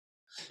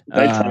Did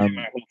I tell you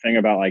my Um, whole thing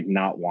about like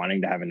not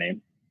wanting to have a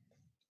name?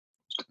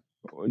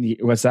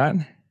 what's that?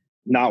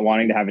 Not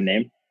wanting to have a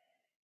name.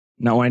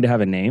 Not wanting to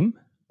have a name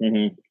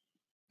Hmm.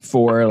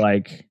 for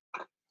like,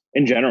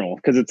 In general,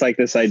 because it's like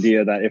this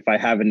idea that if I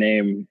have a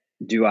name,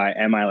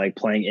 am I like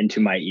playing into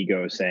my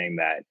ego, saying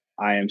that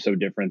I am so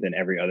different than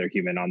every other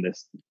human on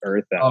this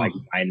earth that like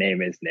oh, my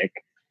name is Nick?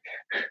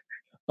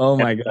 oh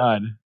And my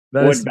God.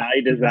 That what is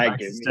value does some that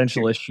give me to?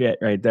 existentialist shit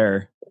right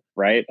there.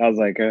 Right? I was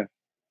like,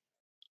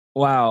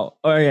 Wow.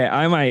 Okay,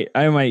 I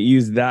might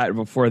use that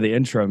before the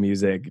intro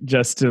music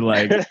just to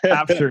like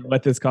capture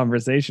what this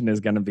conversation is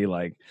going to be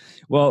like.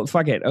 Well,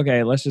 fuck it.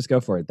 Okay, let's just go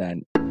for it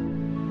then.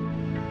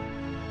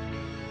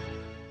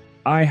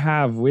 I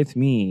have with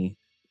me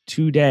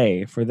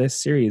today for this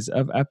series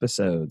of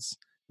episodes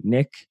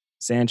Nick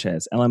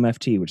Sanchez,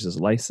 LMFT, which is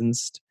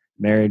licensed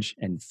marriage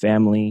and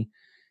family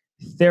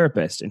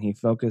therapist, and he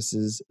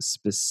focuses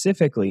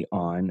specifically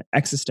on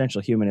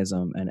existential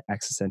humanism and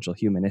existential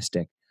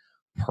humanistic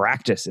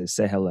practices.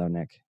 Say hello,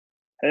 Nick.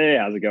 hey,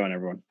 how's it going,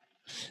 everyone?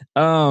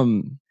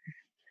 Um,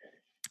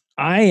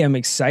 I am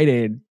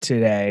excited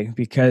today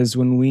because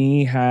when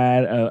we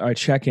had our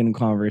check-in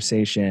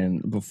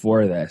conversation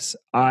before this,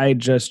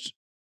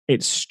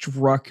 it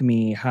struck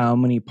me how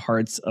many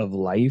parts of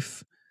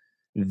life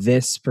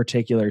this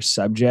particular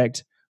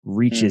subject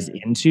reaches Mm.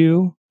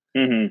 into.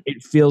 Hmm.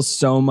 It feels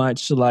so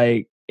much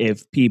like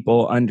if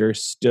people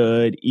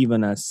understood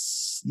even a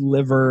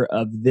sliver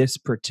of this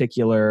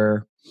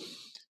particular,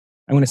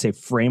 I'm going to say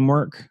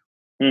framework.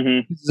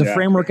 Hmm. There's a Yeah,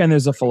 framework and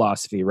there's a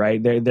philosophy,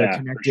 right? They're yeah, for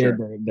connected.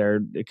 sure. They're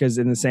because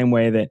in the same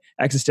way that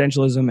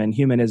existentialism and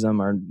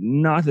humanism are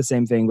not the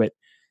same thing, but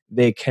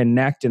they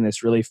connect in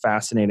this really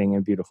fascinating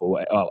and beautiful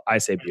way. Oh, I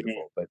say Hmm.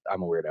 beautiful, but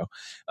I'm a weirdo.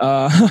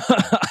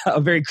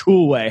 A very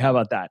cool way. How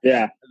about that?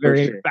 Yeah, A for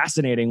very sure.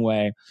 fascinating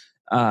way.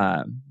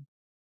 Um,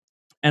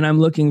 and I'm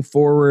looking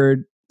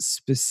forward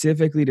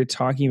specifically to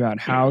talking about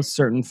how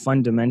certain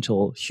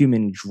fundamental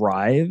human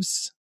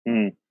drives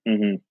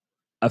Mm-hmm.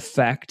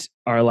 affect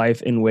our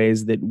life in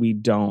ways that we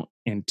don't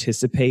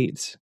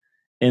anticipate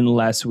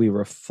unless we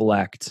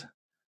reflect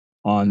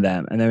on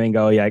them. And then we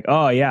go like,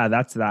 oh yeah,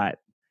 that's that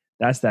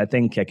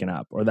thing kicking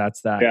up, or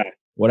that's that Yeah,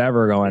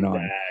 whatever going on.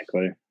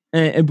 exactly.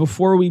 And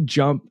before we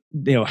jump,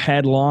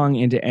 headlong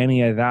into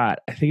any of that,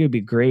 I think it'd be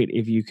great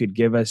if you could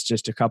give us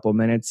just a couple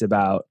minutes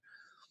about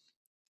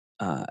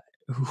uh,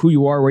 who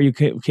you are, where you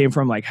came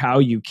from, like how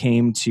you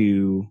came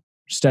to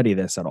study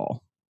this at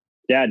all.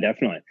 Yeah,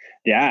 definitely.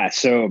 Yeah.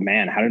 So,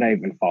 man, how did I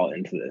even fall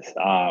into this?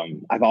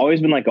 I've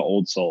always been like an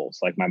old soul.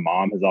 So, like, my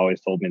mom has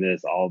always told me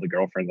this. All the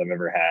girlfriends I've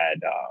ever had,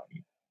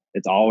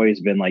 it's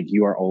always been like,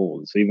 you are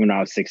old. So even when I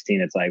was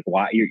 16, it's like,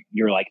 why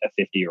you're like a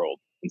 50-year-old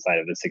inside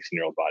of a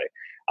 16-year-old body.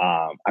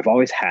 I've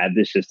always had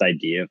this just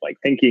idea of like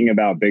thinking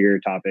about bigger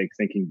topics,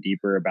 thinking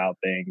deeper about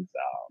things.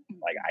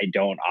 Like, I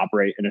don't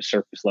operate in a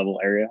surface level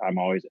area. I'm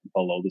always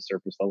below the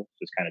surface level.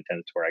 Just kind of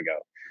tends to where I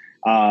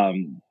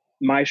go.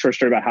 My short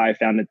story about how I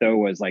found it though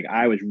was like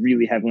I was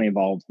really heavily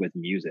involved with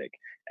music.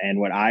 And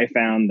what I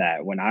found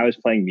that when I was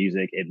playing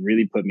music, it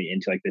really put me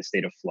into like this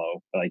state of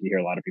flow. Like you hear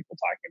a lot of people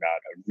talking about,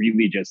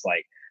 really just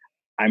like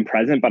I'm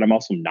present, but I'm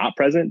also not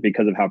present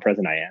because of how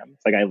present I am.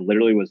 It's like I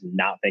literally was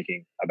not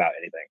thinking about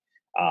anything.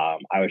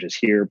 I was just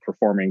here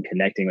performing,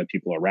 connecting with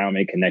people around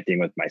me, connecting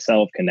with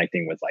myself,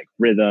 connecting with like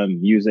rhythm,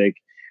 music.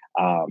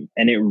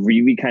 And it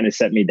really kind of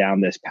set me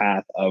down this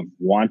path of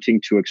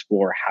wanting to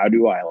explore how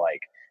do I like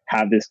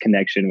have this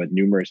connection with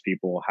numerous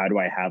people? How do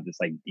I have this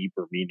like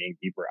deeper meaning,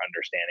 deeper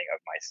understanding of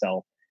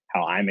myself,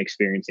 how I'm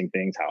experiencing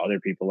things, how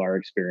other people are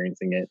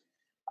experiencing it?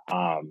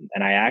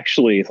 And I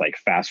actually like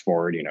fast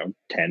forward,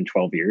 10,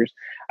 12 years,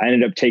 I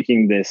ended up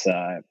taking this,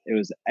 it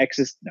was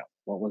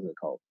what was it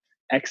called?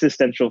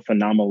 Existential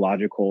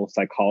phenomenological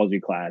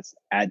psychology class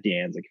at De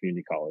Anza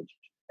Community College.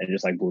 And it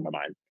just like blew my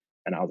mind.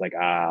 And I was like,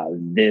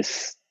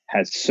 this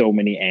has so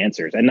many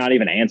answers, and not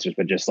even answers,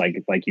 but just like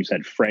you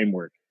said,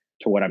 framework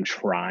to what I'm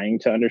trying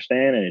to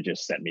understand. And it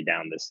just set me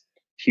down this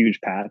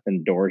huge path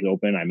and doors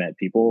open. I met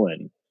people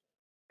and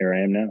here I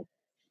am now.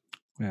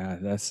 Yeah,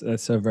 that's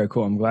so very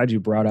cool. I'm glad you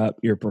brought up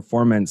your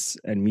performance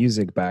and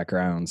music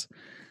backgrounds,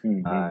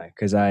 Mm-hmm.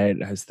 because I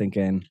was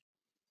thinking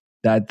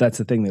that that's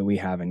the thing that we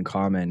have in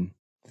common,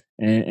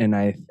 and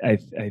I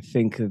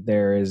think that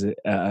there is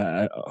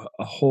a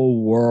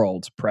whole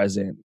world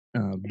present,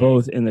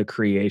 both in the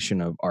creation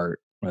of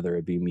art, whether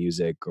it be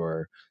music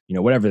or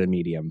whatever the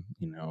medium,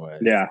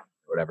 Yeah.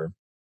 whatever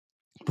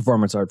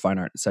performance art, fine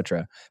art,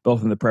 etc.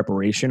 Both in the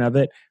preparation of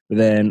it, but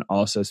then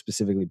also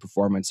specifically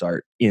performance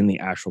art in the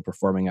actual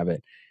performing of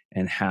it,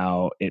 and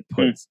how it Mm.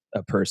 puts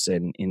a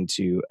person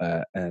into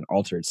an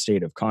altered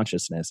state of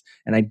consciousness.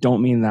 And I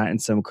don't mean that in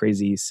some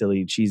crazy,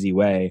 silly, cheesy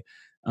way.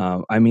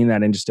 I mean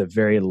that in just a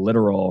very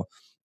literal.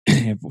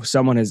 If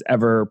someone has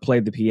ever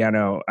played the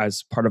piano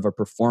as part of a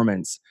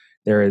performance,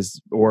 there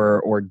is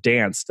or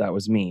danced, that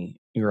was me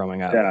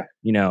growing up,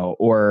 Yeah.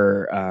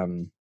 or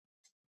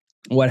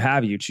what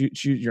have you,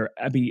 choose your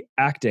be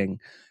acting,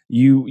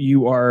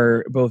 you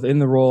are both in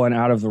the role and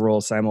out of the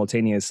role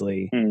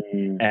simultaneously.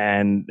 Mm-hmm.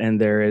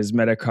 And there is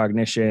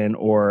metacognition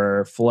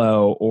or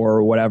flow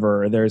or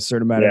whatever. There's a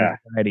certain amount of Yeah.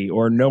 anxiety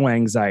or no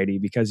anxiety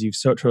because you've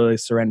so totally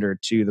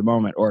surrendered to the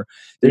moment. Or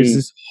there's Mm.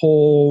 this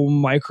whole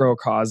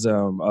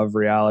microcosm of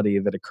reality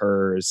that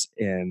occurs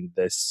in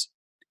this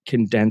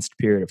condensed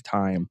period of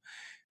time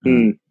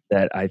Mm.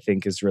 that I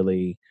think is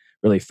really,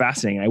 really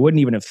fascinating. I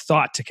wouldn't even have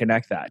thought to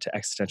connect that to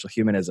existential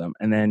humanism.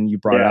 And then you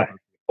brought it Yeah. up.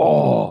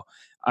 Oh,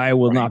 I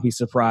will Right. not be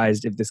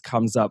surprised if this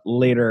comes up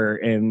later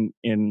in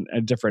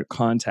a different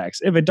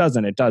context. If it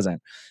doesn't, it doesn't.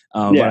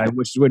 But Yeah. I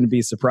wouldn't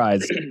be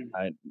surprised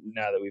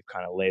now that we've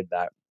kind of laid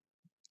that.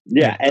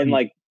 Yeah. And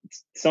like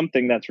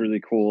something that's really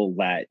cool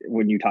that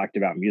when you talked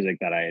about music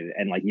that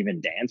and like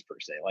even dance per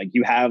se, like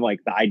you have like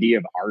the idea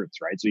of arts,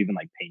 right? So even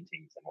like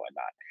paintings and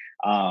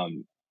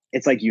whatnot.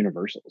 It's like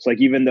universal. So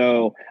like even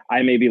though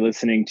I may be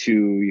listening to,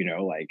 you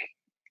know, like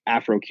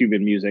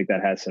Afro-Cuban music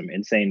that has some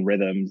insane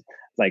rhythms,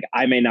 like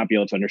I may not be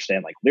able to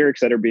understand like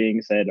lyrics that are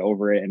being said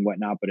over it and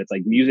whatnot, but it's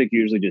like music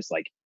usually just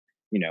like,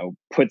 you know,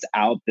 puts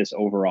out this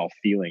overall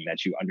feeling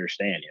that you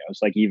understand. You know,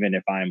 it's like even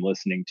if I'm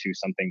listening to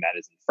something that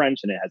is in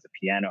French and it has a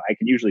piano, I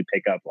can usually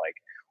pick up like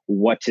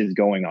what is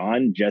going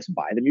on just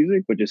by the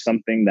music, which is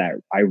something that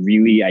I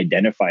really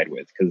identified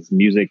with because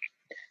music,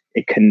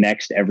 it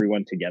connects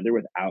everyone together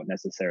without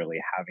necessarily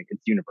having,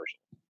 it's universal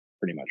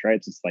pretty much, right?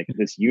 It's just like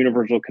this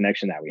universal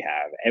connection that we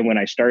have. And when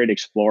I started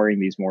exploring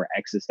these more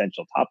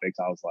existential topics,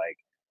 I was like,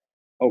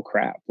 oh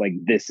crap, like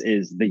this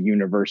is the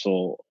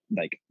universal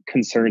like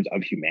concerns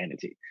of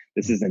humanity.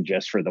 This isn't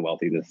just for the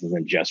wealthy, this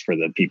isn't just for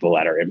the people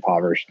that are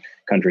impoverished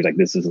countries. Like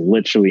this is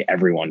literally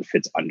everyone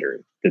fits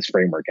under this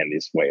framework and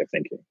this way of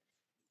thinking.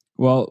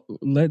 Well,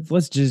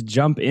 let's just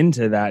jump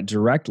into that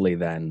directly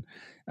then.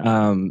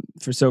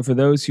 For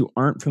those who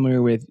aren't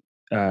familiar with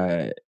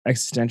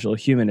existential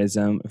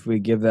humanism, if you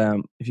give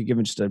them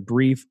just a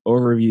brief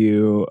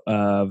overview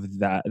of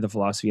that, the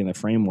philosophy and the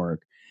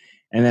framework,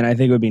 and then I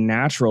think it would be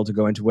natural to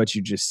go into what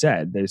you just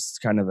said. There's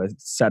kind of a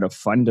set of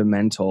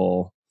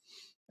fundamental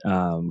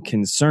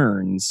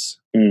concerns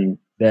Mm,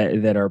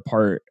 that are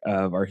part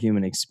of our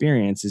human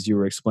experience, as you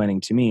were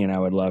explaining to me, and I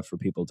would love for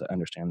people to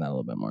understand that a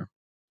little bit more.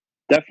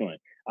 definitely.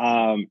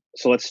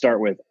 So let's start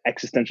with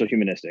existential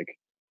humanistic.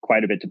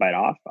 Quite a bit to bite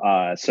off.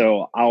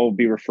 So I'll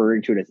be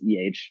referring to it as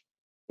EH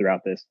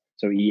throughout this.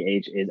 So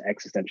EH is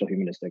existential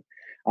humanistic.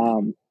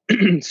 Um,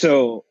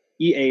 so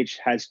EH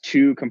has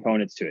two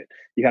components to it.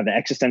 You have the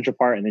existential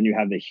part, and then you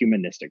have the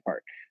humanistic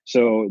part.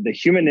 So the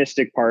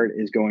humanistic part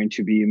is going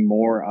to be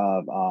more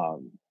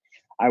of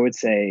I would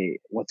say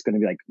what's going to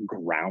be like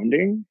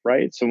grounding,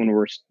 right? So when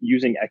we're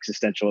using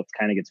existential, it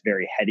kind of gets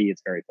very heady,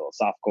 it's very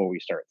philosophical. We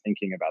start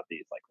thinking about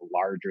these like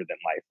larger than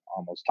life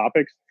almost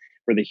topics.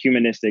 Where the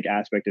humanistic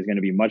aspect is going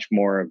to be much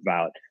more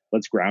about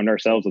let's ground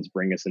ourselves, let's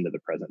bring us into the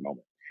present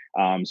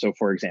moment. So,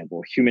 for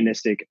example,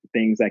 humanistic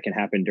things that can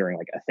happen during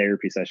like a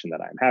therapy session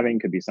that I'm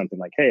having could be something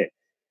like, hey,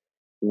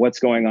 what's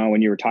going on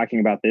when you were talking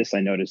about this?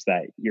 I noticed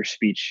that your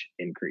speech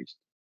increased,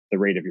 the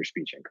rate of your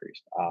speech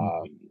increased.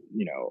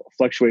 You know,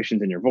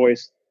 fluctuations in your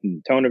voice,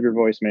 tone of your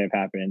voice may have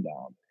happened.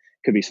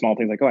 Could be small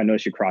things like, oh, I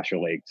noticed you cross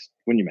your legs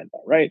when you meant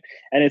that, right?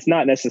 And it's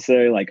not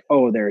necessarily like,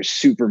 oh, there's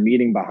super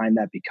meaning behind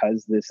that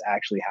because this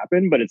actually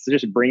happened, but it's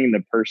just bringing the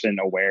person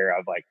aware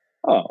of like,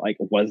 oh, like,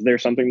 was there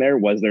something there?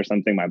 Was there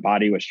something my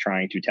body was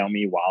trying to tell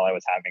me while I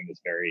was having this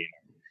very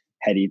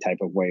heady type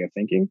of way of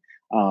thinking?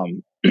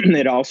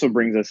 It also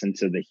brings us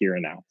into the here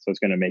and now. So it's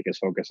going to make us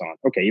focus on,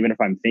 okay, even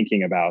if I'm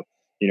thinking about,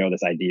 you know,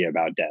 this idea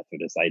about death or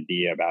this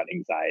idea about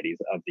anxieties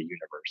of the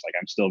universe, like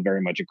I'm still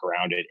very much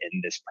grounded in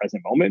this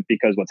present moment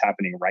because what's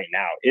happening right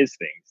now is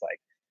things like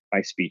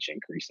my speech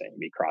increasing,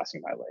 me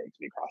crossing my legs,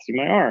 me crossing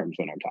my arms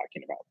when I'm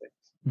talking about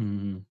things.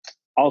 Mm-hmm.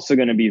 Also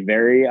going to be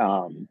very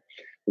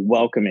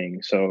welcoming.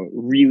 So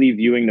really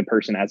viewing the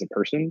person as a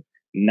person,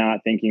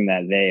 not thinking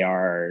that they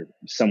are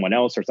someone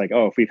else, or it's like,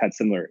 oh, if we've had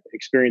similar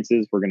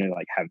experiences, we're going to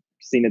like have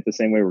seen it the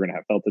same way, we're going to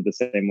have felt it the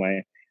same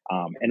way.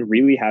 And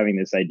really having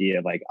this idea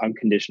of like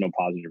unconditional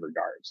positive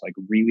regards, like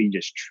really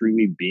just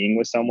truly being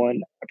with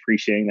someone,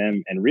 appreciating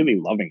them, and really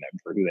loving them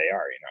for who they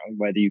are. You know,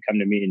 whether you come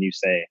to me and you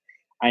say,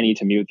 I need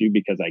to meet with you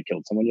because I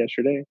killed someone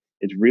yesterday,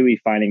 it's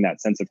really finding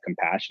that sense of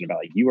compassion about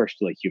like you are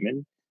still a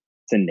human.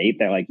 It's innate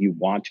that like you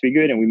want to be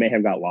good, and we may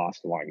have got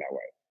lost along that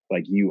way.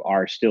 Like you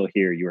are still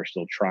here, you are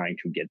still trying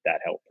to get that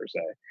help per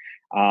se.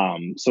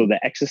 So the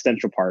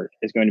existential part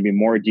is going to be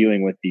more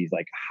dealing with these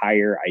like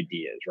higher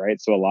ideas, right?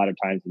 So a lot of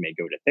times you may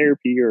go to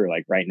therapy, or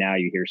like right now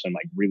you hear some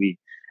like really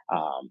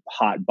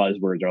hot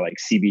buzzwords or like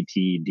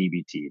CBT,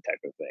 DBT type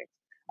of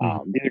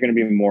thing. These are going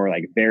to be more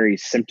like very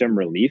symptom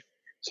relief.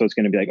 So it's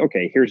going to be like,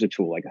 okay, here's a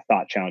tool, like a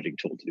thought challenging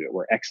tool to do it,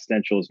 where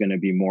existential is going to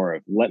be more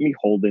of let me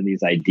hold in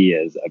these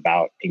ideas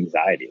about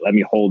anxiety. Let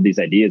me hold these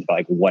ideas about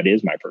like, what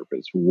is my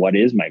purpose? What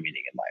is my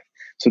meaning in life?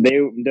 So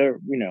they're,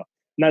 you know,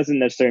 doesn't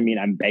necessarily mean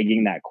I'm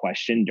begging that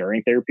question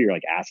during therapy or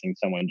like asking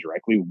someone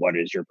directly, what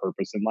is your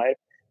purpose in life?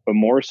 but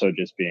more so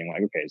just being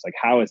like, okay, it's like,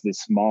 how is this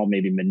small,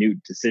 maybe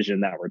minute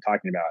decision that we're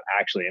talking about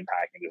actually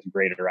impacting this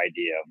greater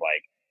idea of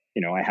like,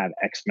 I have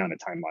X amount of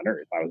time on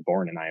earth. I was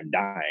born and I am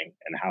dying.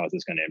 And how is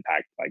this going to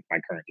impact like my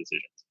current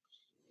decisions?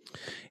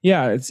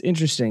 Yeah, it's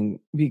interesting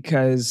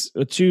because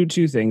two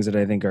things that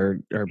I think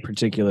are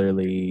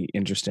particularly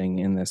interesting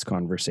in this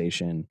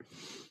conversation.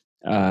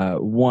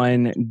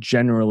 One,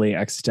 generally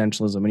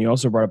existentialism, and you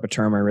also brought up a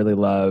term I really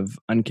love,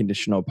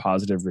 unconditional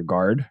positive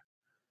regard,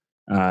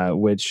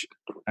 which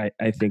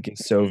I think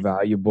is so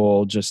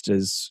valuable, just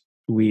as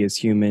we as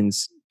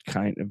humans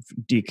kind of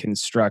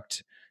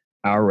deconstruct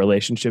our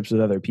relationships with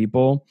other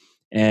people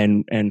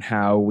and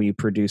how we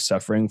produce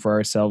suffering for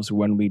ourselves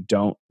when we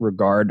don't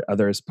regard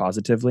others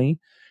positively.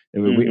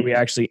 We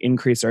actually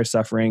increase our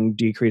suffering,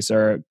 decrease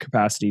our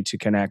capacity to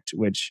connect,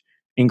 which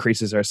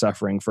increases our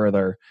suffering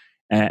further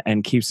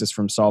and keeps us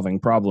from solving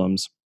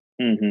problems.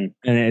 And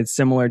it's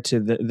similar to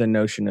the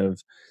notion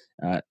of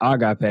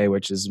agape,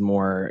 which is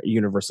more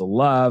universal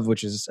love,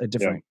 which is a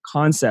different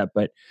concept,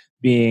 but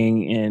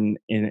being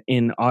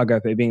in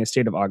agape, being a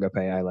state of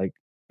agape,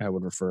 I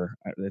would refer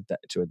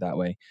to it that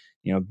way.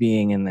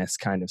 Being in this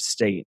kind of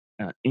state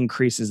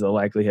increases the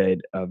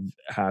likelihood of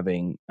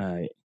having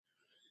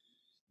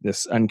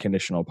this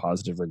unconditional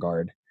positive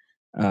regard.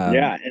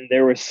 And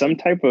there was some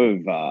type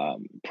of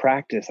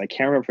practice. I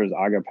can't remember if it was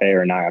agape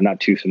or not. I'm not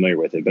too familiar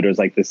with it, but it was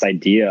like this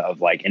idea of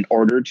like, in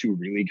order to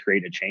really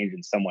create a change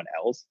in someone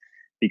else,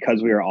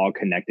 because we are all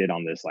connected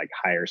on this like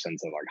higher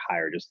sense of like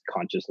higher just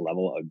conscious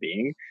level of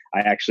being, I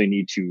actually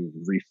need to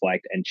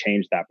reflect and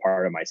change that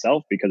part of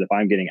myself, because if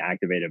I'm getting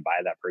activated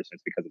by that person,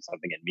 it's because of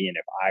something in me. And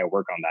if I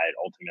work on that, it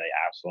ultimately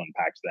absolutely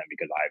impacts them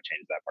because I've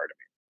changed that part of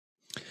me.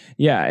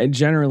 Yeah,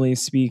 generally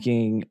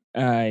speaking,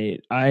 I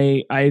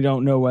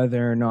don't know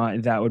whether or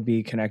not that would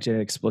be connected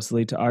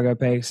explicitly to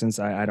agape, since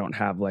I don't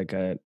have like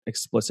a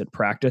explicit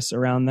practice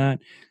around that.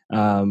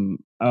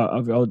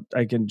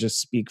 I can just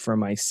speak for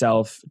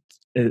myself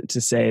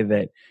to say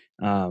that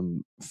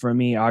for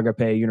me,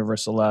 agape,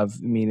 universal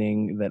love,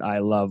 meaning that I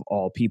love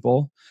all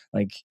people,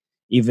 like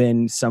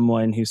even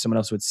someone who someone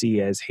else would see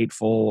as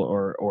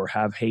hateful or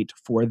have hate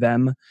for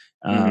them.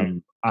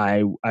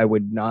 I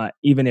would not,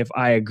 even if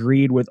I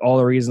agreed with all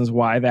the reasons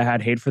why they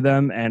had hate for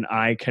them and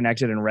I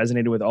connected and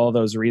resonated with all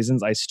those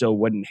reasons, I still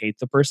wouldn't hate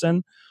the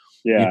person.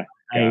 Yeah.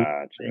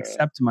 I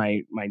accept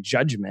my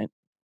judgment.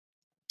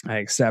 I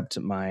accept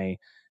my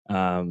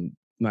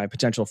my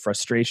potential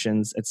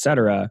frustrations,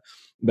 etc.,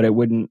 but it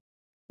wouldn't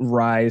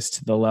rise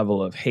to the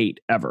level of hate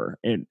ever.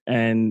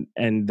 And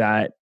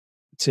that,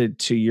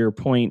 to your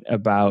point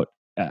about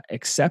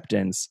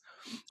acceptance,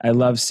 I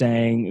love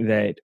saying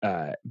that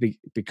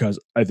because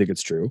I think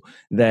it's true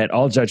that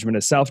all judgment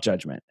is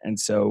self-judgment. And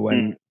so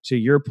when, to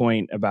your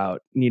point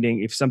about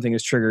needing, if something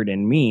is triggered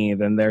in me,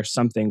 then there's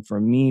something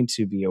for me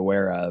to be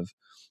aware of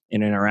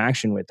in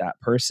interaction with that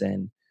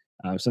person,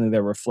 something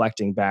they're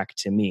reflecting back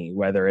to me,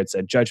 whether it's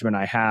a judgment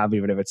I have,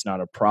 even if it's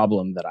not a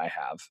problem that I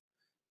have.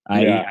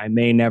 I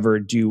may never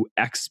do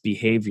X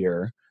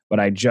behavior, but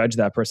I judge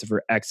that person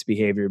for X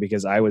behavior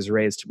because I was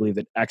raised to believe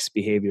that X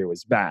behavior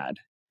was bad.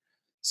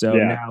 So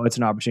now it's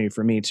an opportunity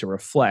for me to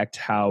reflect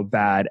how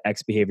bad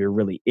X behavior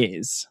really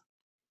is.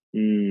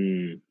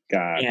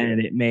 Gotcha.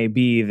 And it may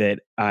be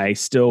that I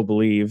still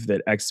believe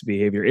that X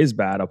behavior is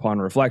bad upon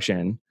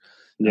reflection.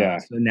 So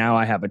now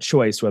I have a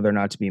choice whether or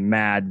not to be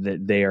mad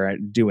that they are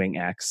doing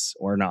X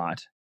or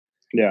not.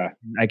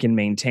 I can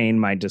maintain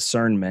my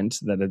discernment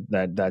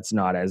that that's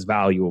not as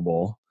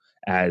valuable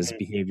as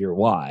behavior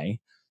Y.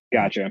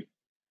 Gotcha.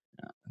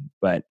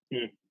 But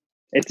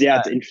it's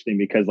interesting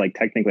because like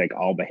technically like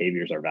all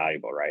behaviors are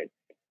valuable, right?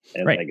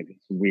 And like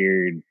it's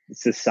weird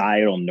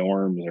societal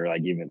norms, or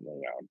like even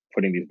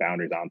putting these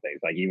boundaries on things,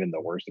 like even the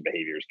worst of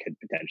behaviors could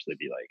potentially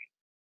be like,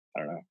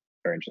 I don't know,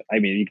 very interesting. I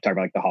mean, you can talk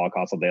about like the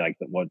Holocaust day, like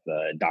what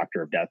the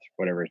Doctor of Death,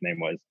 whatever his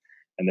name was,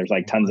 and there's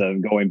like tons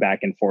of going back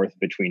and forth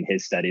between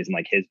his studies and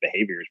like his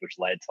behaviors, which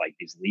led to like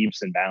these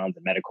leaps and bounds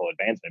in medical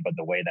advancement. But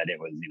the way that it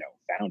was,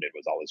 founded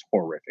was all these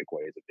horrific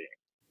ways of being.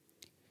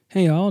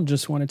 Hey y'all,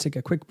 just want to take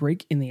a quick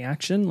break in the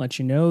action, let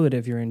you know that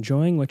if you're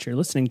enjoying what you're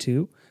listening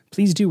to,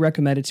 please do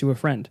recommend it to a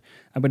friend.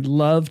 I would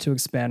love to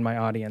expand my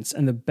audience,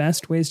 and the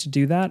best ways to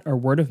do that are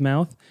word of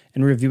mouth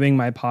and reviewing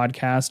my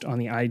podcast on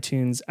the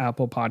iTunes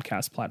Apple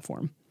Podcast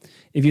platform.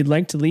 If you'd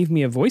like to leave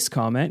me a voice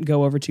comment,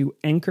 go over to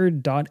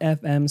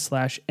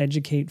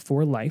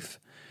anchor.fm/educate4life,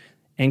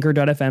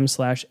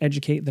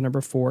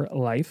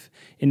 anchor.fm/educate4life.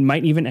 It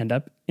might even end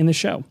up in the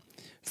show.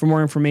 For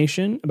more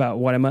information about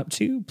what I'm up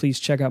to, please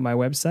check out my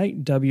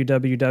website,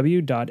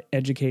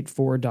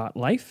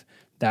 www.educate4.life.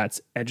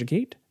 That's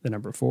educate,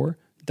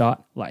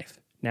 4.life.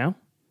 Now,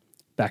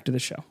 back to the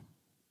show.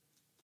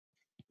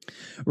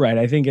 Right.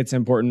 I think it's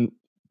important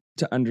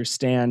to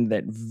understand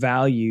that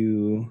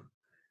value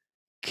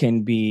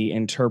can be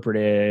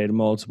interpreted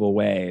multiple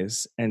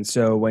ways. And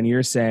so when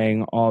you're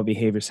saying all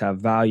behaviors have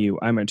value,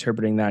 I'm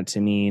interpreting that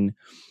to mean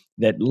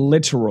that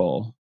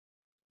literal,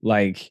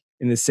 like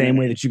In the same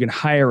way that you can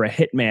hire a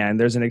hitman,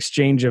 there's an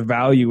exchange of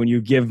value when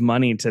you give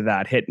money to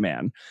that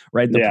hitman,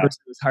 right? The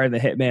person who's hiring the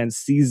hitman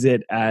sees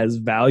it as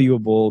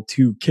valuable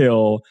to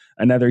kill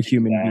another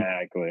human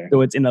being.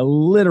 So it's in a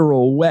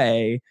literal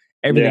way,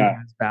 everything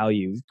has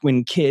value.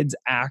 When kids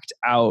act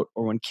out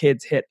or when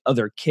kids hit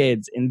other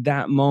kids, in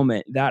that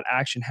moment, that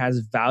action has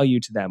value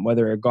to them,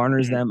 whether it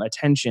garners them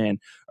attention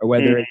or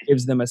whether it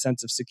gives them a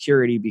sense of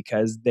security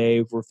because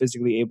they were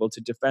physically able to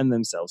defend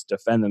themselves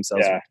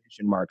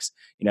quotation marks,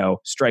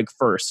 strike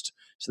first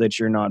so that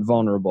you're not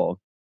vulnerable.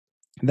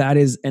 That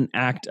is an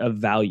act of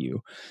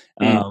value.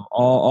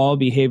 All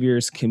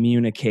behaviors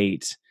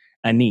communicate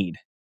a need.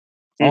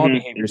 All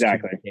behaviors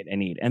communicate a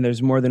need. And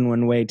there's more than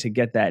one way to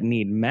get that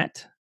need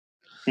met.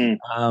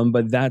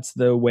 But that's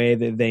the way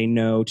that they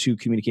know to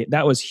communicate.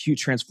 That was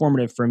huge,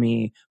 transformative for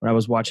me when I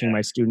was watching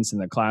my students in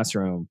the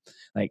classroom.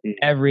 Like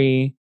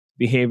every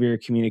behavior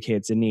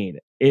communicates a need.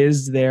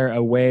 Is there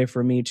a way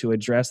for me to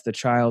address the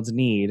child's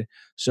need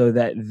so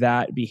that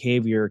that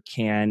behavior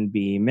can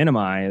be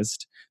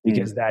minimized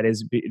because that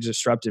is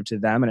disruptive to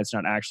them and it's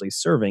not actually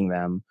serving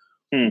them?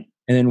 And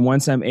then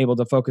once I'm able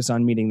to focus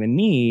on meeting the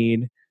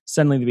need,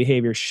 suddenly the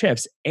behavior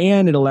shifts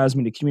and it allows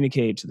me to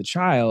communicate to the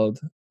child,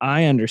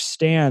 I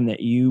understand that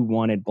you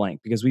wanted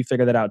blank because we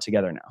figured that out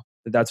together now,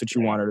 that that's what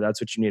you wanted or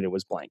that's what you needed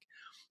was blank.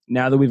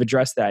 Now that we've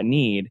addressed that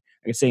need,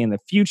 I can say in the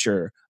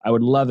future, I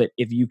would love it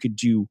if you could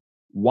do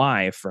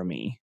Y for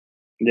me.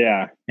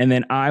 Yeah. And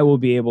then I will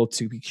be able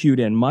to be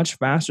cued in much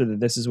faster that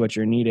this is what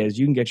your need is.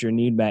 You can get your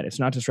need met. It's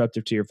not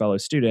disruptive to your fellow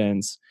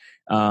students.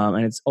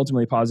 And it's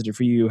ultimately positive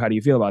for you. How do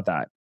you feel about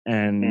that?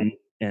 And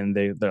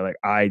they're like,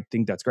 I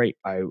think that's great.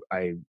 I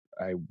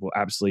will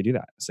absolutely do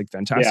that. It's like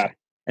fantastic. Yeah.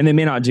 And they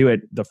may not do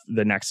it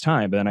the next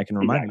time, but then I can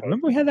remind them,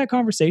 remember we had that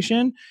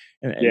conversation?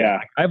 And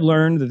I've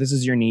learned that this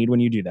is your need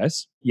when you do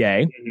this.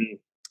 Yay.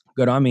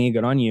 Good on me.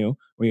 Good on you.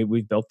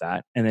 We've built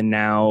that. And then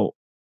now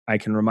I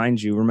can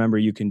remind you, remember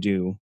you can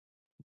do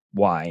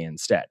Y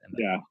instead.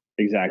 And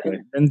exactly.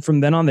 And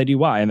from then on they do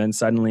Y. And then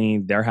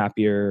suddenly they're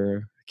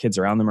happier. Kids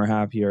around them are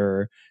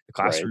happier. The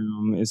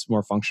classroom is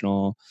more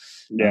functional.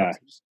 Yeah.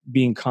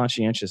 Being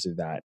conscientious of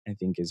that, I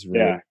think, is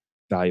really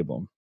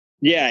valuable.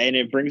 Yeah. And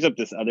it brings up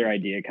this other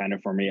idea kind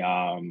of for me.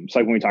 So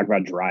like when we talk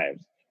about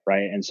drives,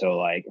 right? And so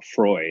like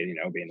Freud,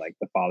 being like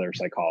the father of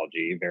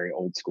psychology, very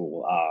old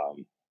school,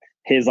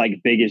 his like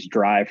biggest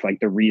drive, like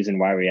the reason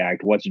why we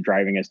act, what's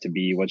driving us to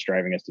be, what's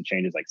driving us to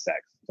change is like sex.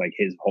 It's like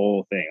his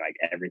whole thing, like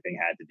everything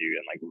had to do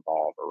and like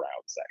revolve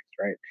around sex,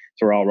 right?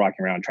 So we're all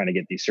walking around trying to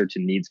get these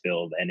certain needs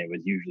filled, and it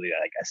was usually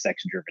like a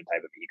sex driven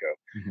type of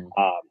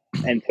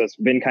ego. And so it's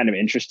been kind of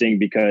interesting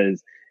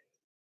because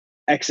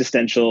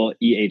existential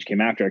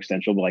came after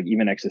existential, but like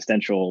even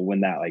existential,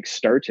 when that like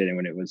started and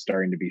when it was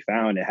starting to be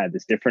found, it had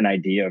this different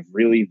idea of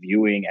really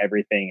viewing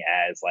everything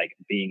as like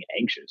being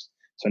anxious.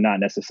 So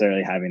not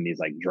necessarily having these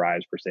like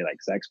drives per se,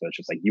 like sex, but it's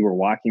just like you were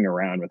walking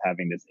around with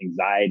having this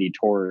anxiety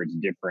towards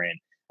different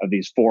of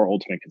these 4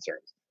 ultimate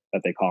concerns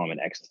that they call them in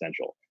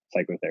existential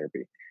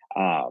psychotherapy.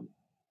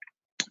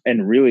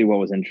 And really what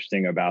was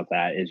interesting about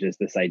that is just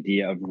this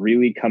idea of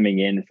really coming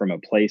in from a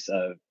place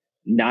of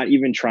not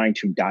even trying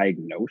to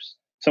diagnose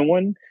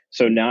someone.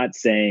 So not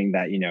saying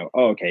that,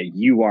 okay,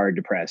 you are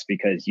depressed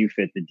because you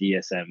fit the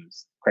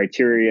DSM's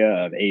criteria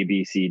of A,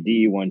 B, C,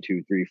 D, 1,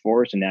 2, 3,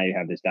 4. So now you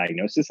have this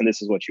diagnosis and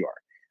this is what you are.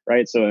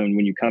 Right. So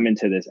when you come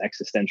into this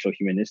existential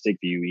humanistic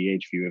view,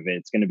 view of it,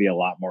 it's going to be a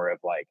lot more of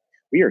like,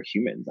 we are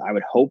humans. I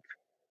would hope,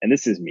 and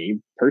this is me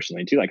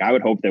personally too, like I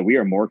would hope that we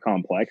are more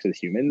complex as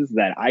humans,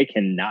 that I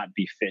cannot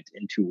be fit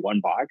into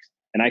one box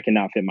and I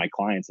cannot fit my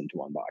clients into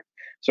one box.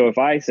 So if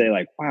I say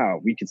like,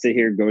 wow, we could sit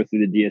here, go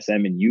through the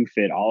DSM and you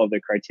fit all of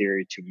the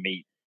criteria to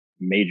meet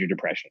major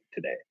depression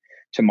today.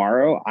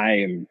 Tomorrow, I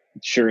am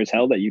sure as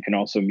hell that you can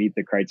also meet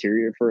the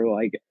criteria for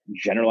like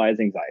generalized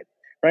anxiety.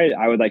 Right.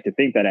 I would like to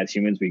think that as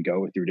humans, we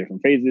go through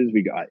different phases.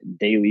 We got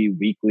daily,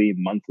 weekly,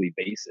 monthly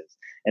basis.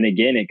 And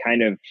again, it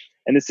kind of,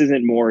 and this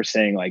isn't more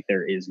saying like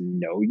there is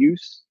no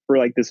use for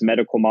like this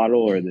medical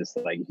model or this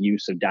like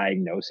use of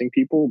diagnosing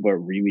people, but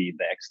really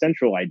the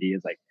existential idea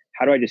is like,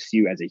 how do I just see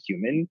you as a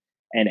human?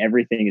 And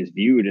everything is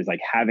viewed as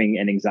like having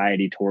an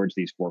anxiety towards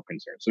these 4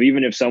 concerns. So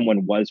even if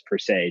someone was per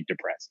se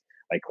depressed,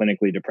 like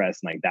clinically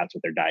depressed, and like that's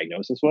what their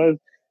diagnosis was,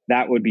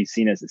 that would be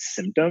seen as a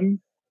symptom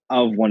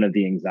of one of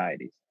the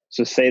anxieties.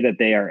 So say that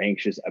they are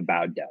anxious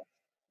about death,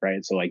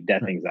 right? So like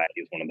death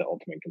anxiety is one of the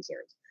ultimate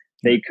concerns.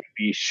 They could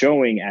be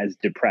showing as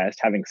depressed,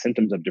 having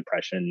symptoms of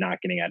depression,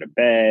 not getting out of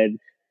bed,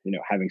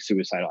 having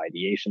suicidal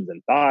ideations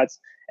and thoughts.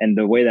 And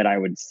the way that I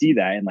would see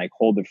that and like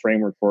hold the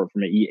framework for it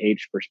from an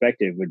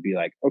perspective would be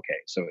like,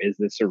 okay, so is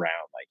this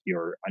around like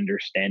your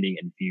understanding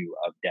and view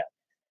of death?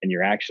 And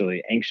you're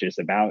actually anxious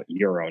about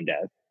your own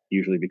death,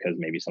 usually because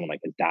maybe someone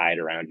like has died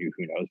around you,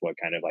 who knows what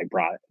kind of like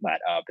brought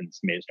that up and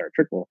made it start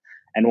trickle.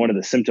 And one of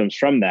the symptoms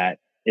from that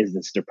is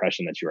this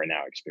depression that you are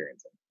now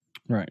experiencing.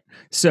 Right.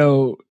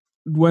 So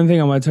one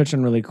thing I want to touch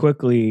on really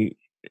quickly,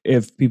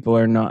 if people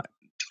are not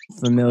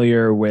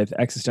familiar with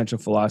existential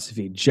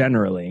philosophy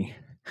generally,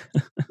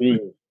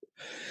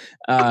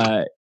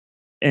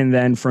 and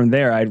then from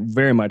there, I'd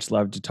very much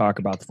love to talk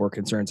about the four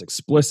concerns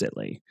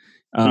explicitly.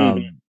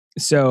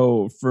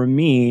 So for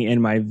me,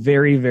 in my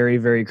very, very,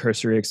 very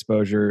cursory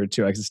exposure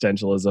to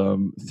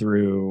existentialism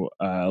through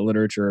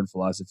literature and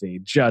philosophy,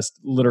 just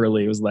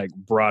literally was like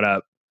brought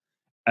up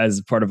as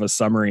part of a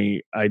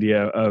summary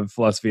idea of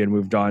philosophy and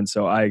moved on.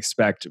 So I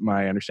expect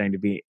my understanding to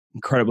be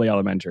incredibly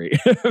elementary,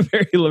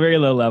 very, very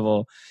low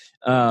level.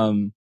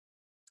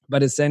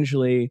 But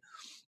essentially,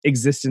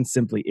 existence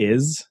simply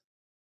is.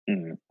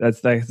 That's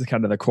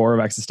kind of the core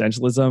of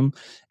existentialism.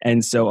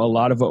 And so a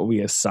lot of what we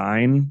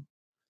assign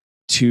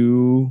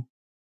to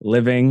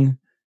living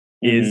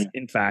is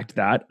in fact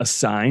that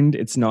assigned.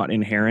 It's not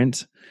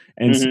inherent.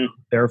 And so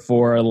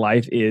therefore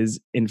life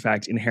is in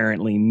fact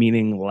inherently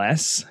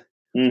meaningless.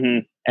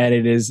 And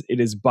it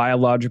is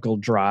biological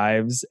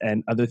drives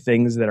and other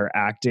things that are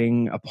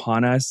acting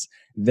upon us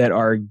that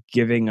are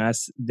giving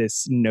us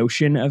this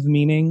notion of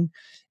meaning.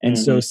 And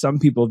so some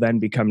people then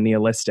become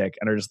nihilistic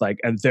and are just like,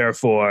 and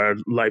therefore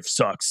life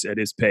sucks and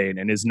is pain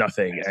and is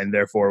nothing. And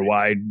therefore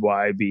why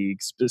be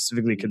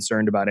specifically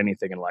concerned about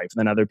anything in life? And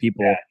then other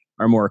people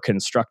are more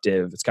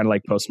constructive. It's kind of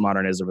like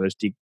postmodernism, where there's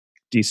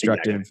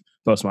destructive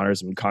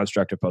postmodernism and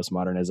constructive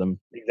postmodernism.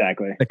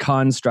 Exactly. The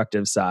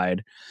constructive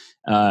side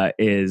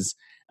is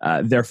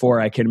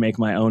therefore I can make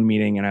my own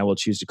meaning and I will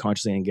choose to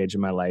consciously engage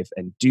in my life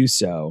and do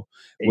so,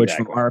 which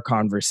from our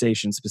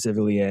conversation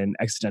specifically in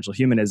existential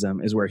humanism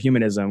is where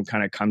humanism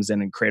kind of comes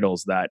in and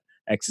cradles that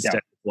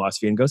existential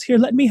philosophy and goes, here,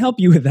 let me help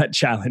you with that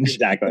challenge.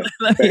 Exactly.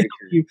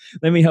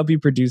 let me help you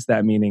produce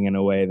that meaning in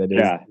a way that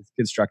is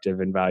constructive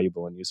and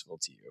valuable and useful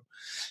to you.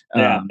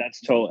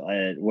 That's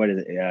totally, what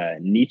is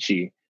it?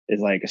 Nietzsche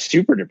is like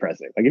super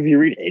depressing. Like if you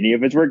read any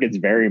of his work, it's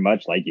very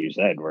much like you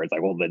said, where it's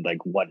like, well, then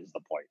like, what is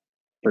the point?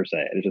 Per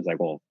se. It's just like,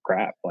 well,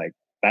 crap, like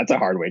that's a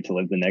hard way to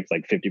live the next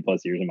like 50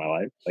 plus years of my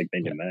life, like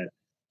thinking that.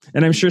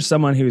 And I'm sure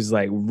someone who's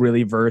like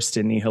really versed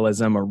in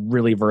nihilism or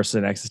really versed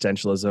in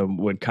existentialism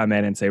would come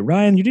in and say,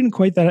 Ryan, you didn't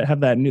quite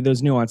have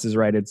those nuances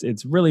right.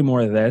 It's really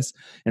more of this.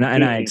 And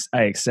I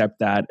accept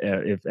that.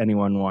 If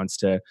anyone wants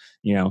to,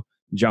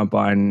 jump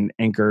on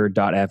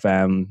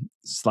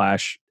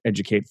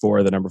anchor.fm/educate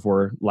for the number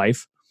 4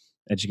 life,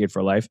 educate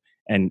for life,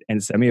 and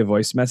send me a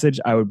voice message,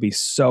 I would be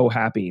so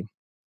happy.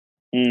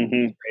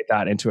 Create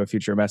that into a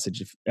future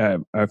message,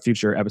 a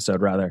future episode,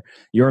 rather,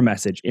 your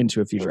message into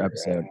a future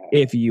episode,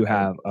 if you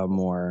have a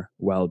more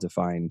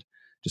well-defined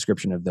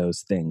description of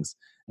those things.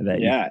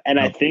 And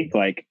I think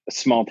like a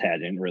small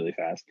tangent really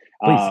fast.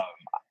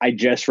 I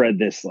just read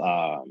this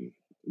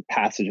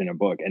passage in a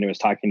book and it was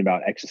talking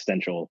about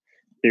existential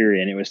theory,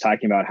 and it was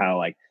talking about how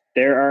like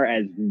there are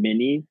as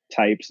many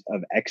types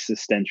of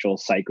existential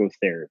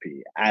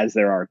psychotherapy as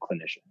there are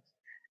clinicians.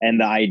 And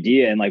the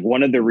idea, and like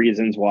one of the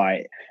reasons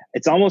why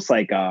it's almost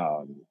like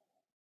for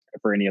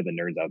any of the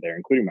nerds out there,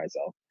 including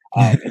myself,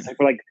 it's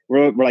like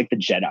we're like the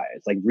Jedi.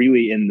 It's like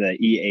really in the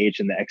EH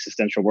and the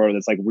existential world.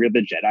 It's like we're the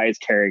Jedi's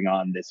carrying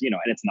on this, and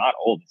it's not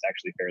old. It's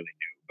actually fairly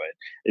new, but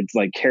it's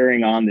like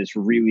carrying on this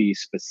really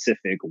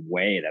specific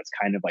way that's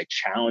kind of like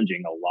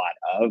challenging a lot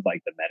of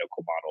like the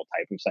medical model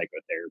type of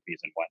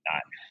psychotherapies and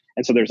whatnot.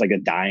 And so there's like a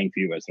dying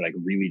few of us like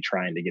really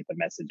trying to get the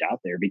message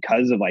out there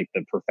because of like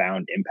the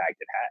profound impact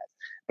it has.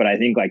 But I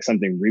think like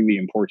something really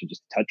important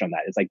just to touch on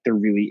that is like there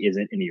really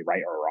isn't any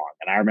right or wrong.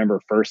 And I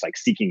remember first like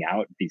seeking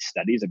out these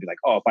studies. I'd be like,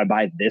 oh, if I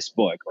buy this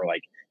book, or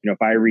like,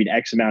 if I read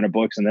X amount of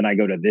books and then I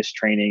go to this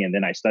training and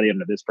then I study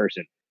under this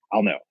person,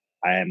 I'll know.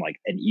 I am like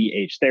an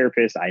EH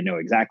therapist. I know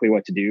exactly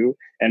what to do.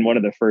 And one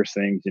of the first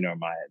things,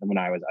 when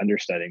I was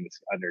understudying this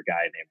other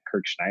guy named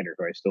Kirk Schneider,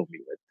 who I still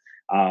meet with,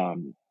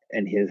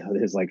 and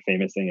his like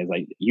famous thing is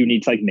like, you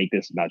need to like make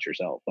this about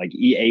yourself. Like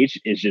EH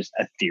is just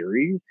a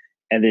theory.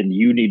 And then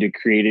you need to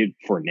create it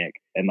for Nick.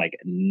 And like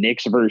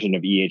Nick's version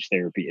of EH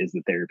therapy is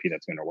the therapy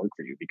that's going to work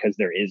for you, because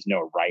there is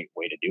no right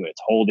way to do it.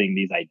 It's holding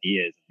these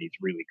ideas, these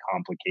really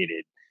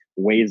complicated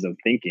ways of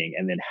thinking,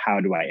 and then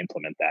how do I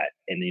implement that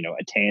in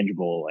a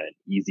tangible and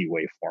easy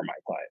way for my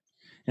clients.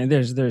 And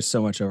there's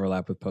so much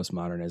overlap with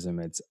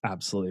postmodernism. It's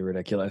absolutely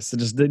ridiculous.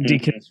 Just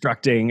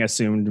deconstructing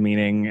assumed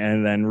meaning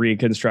and then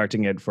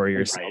reconstructing it for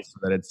yourself so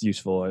that it's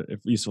useful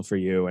for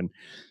you, and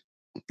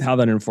how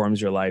that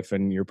informs your life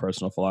and your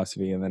personal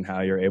philosophy, and then how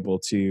you're able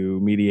to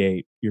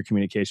mediate your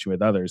communication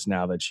with others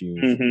now that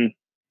you've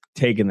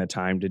taken the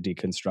time to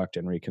deconstruct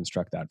and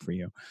reconstruct that for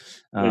you.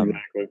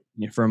 Exactly.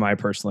 From my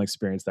personal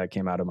experience, that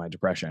came out of my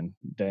depression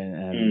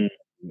and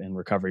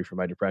recovery from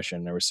my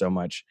depression. There was so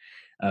much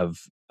of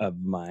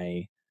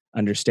my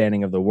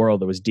understanding of the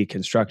world that was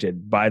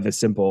deconstructed by the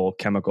simple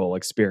chemical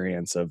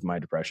experience of my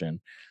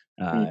depression.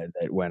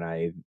 That when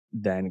I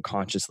then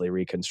consciously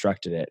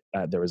reconstructed it,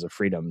 there was a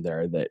freedom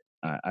there that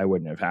I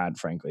wouldn't have had,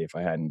 frankly, if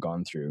I hadn't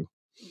gone through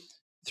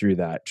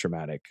that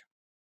traumatic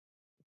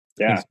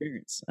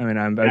experience. I mean,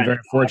 I'm very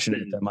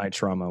fortunate that my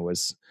trauma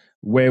was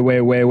way,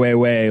 way, way, way,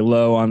 way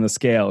low on the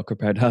scale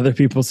compared to other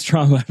people's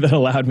trauma that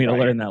allowed me to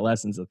learn that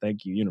lesson. So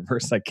thank you,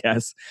 universe, I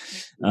guess.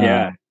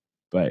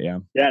 But yeah.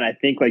 And I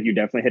think like you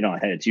definitely hit on the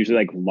head. It's usually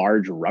like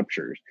large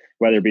ruptures,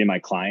 whether it be my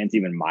clients,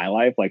 even my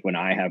life, like when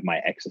I have my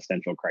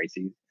existential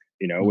crises,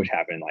 which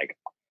happen like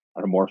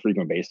on a more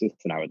frequent basis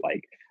than I would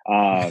like.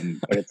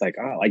 But it's like,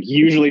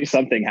 usually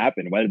something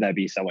happened, whether that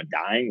be someone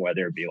dying,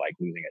 whether it be like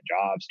losing a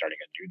job, starting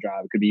a new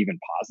job, it could be even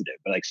positive,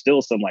 but like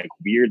still some like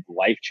weird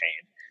life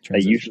change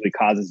that usually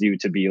causes you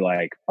to be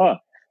like,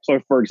 so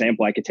for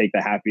example, I could take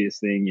the happiest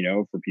thing,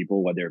 for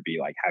people, whether it be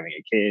like having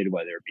a kid,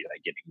 whether it be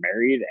like getting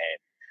married,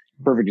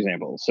 and perfect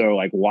example. So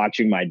like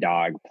watching my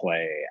dog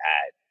play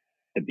at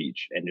the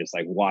beach and just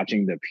like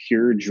watching the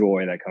pure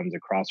joy that comes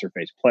across her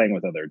face, playing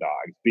with other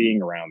dogs,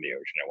 being around the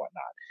ocean and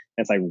whatnot.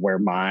 It's like where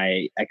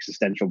my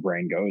existential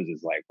brain goes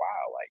is like,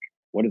 wow, like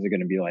what is it going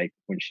to be like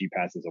when she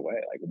passes away?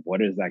 Like,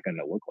 what is that going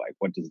to look like?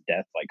 What does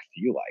death like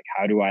feel like?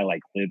 How do I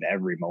like live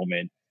every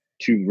moment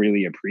to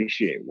really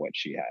appreciate what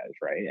she has?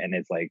 Right. And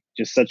it's like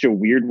just such a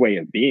weird way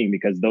of being,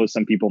 because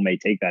some people may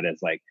take that as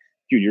like,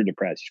 dude, you're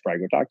depressed, you should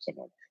probably go talk to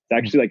someone. It's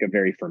actually like a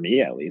very, for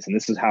me at least, and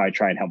this is how I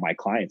try and help my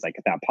clients, like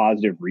that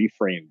positive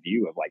reframe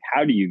view of like,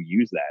 how do you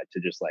use that to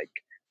just like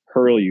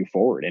hurl you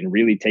forward and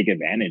really take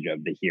advantage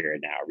of the here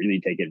and now,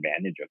 really take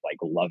advantage of like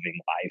loving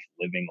life,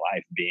 living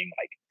life, being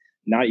like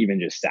not even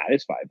just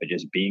satisfied, but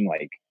just being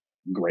like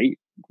great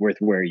with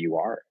where you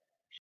are.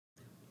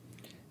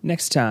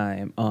 Next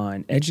time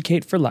on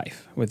Educate for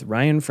Life with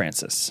Ryan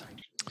Francis.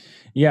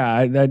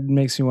 Yeah, that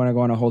makes me want to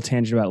go on a whole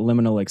tangent about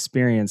liminal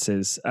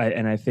experiences.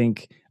 And I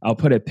think I'll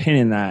put a pin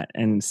in that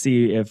and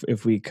see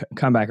if we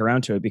come back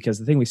around to it, because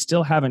the thing we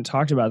still haven't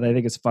talked about that I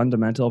think is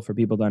fundamental for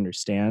people to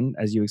understand,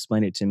 as you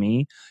explained it to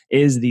me,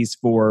 is these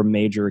 4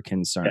 major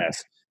concerns.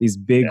 Yes. These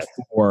big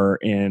 4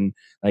 in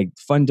like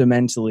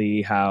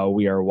fundamentally how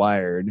we are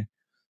wired,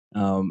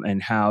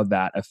 and how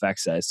that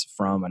affects us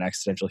from an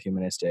existential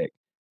humanistic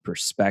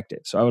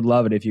perspective. So I would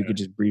love it if you could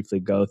just briefly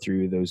go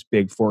through those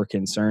big 4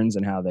 concerns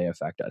and how they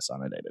affect us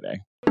on a day-to-day.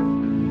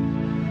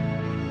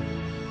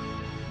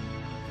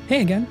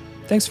 Hey again,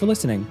 thanks for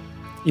listening.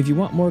 If you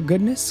want more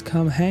goodness,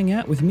 come hang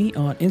out with me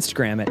on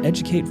Instagram at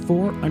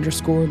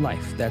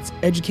educate4_life. That's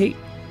educate,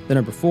 the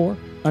number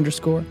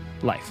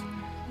 4_life.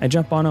 I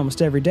jump on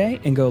almost every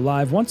day and go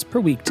live once per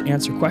week to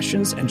answer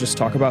questions and just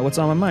talk about what's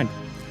on my mind.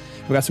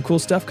 We've got some cool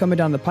stuff coming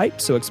down the pipe,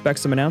 so expect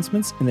some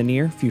announcements in the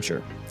near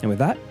future. And with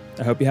that,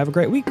 I hope you have a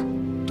great week.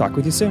 Talk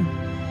with you soon.